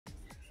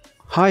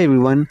Hi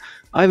everyone,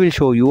 I will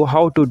show you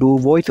how to do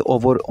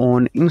voiceover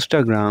on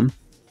Instagram.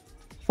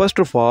 First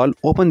of all,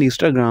 open the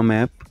Instagram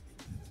app.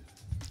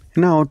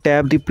 Now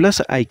tap the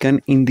plus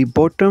icon in the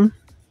bottom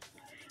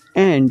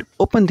and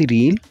open the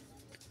reel.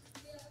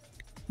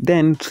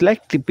 Then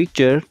select the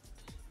picture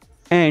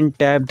and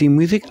tap the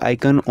music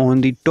icon on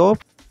the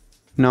top.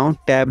 Now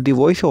tap the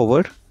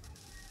voiceover.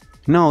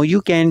 Now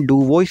you can do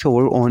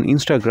voiceover on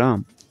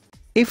Instagram.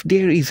 If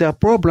there is a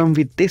problem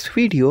with this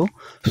video,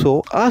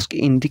 so ask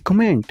in the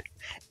comment.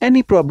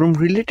 Any problem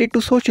related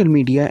to social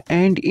media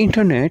and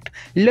internet,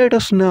 let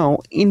us know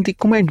in the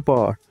comment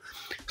bar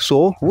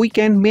so we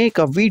can make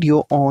a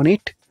video on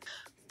it.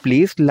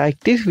 Please like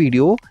this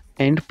video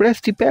and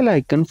press the bell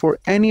icon for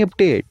any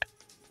update.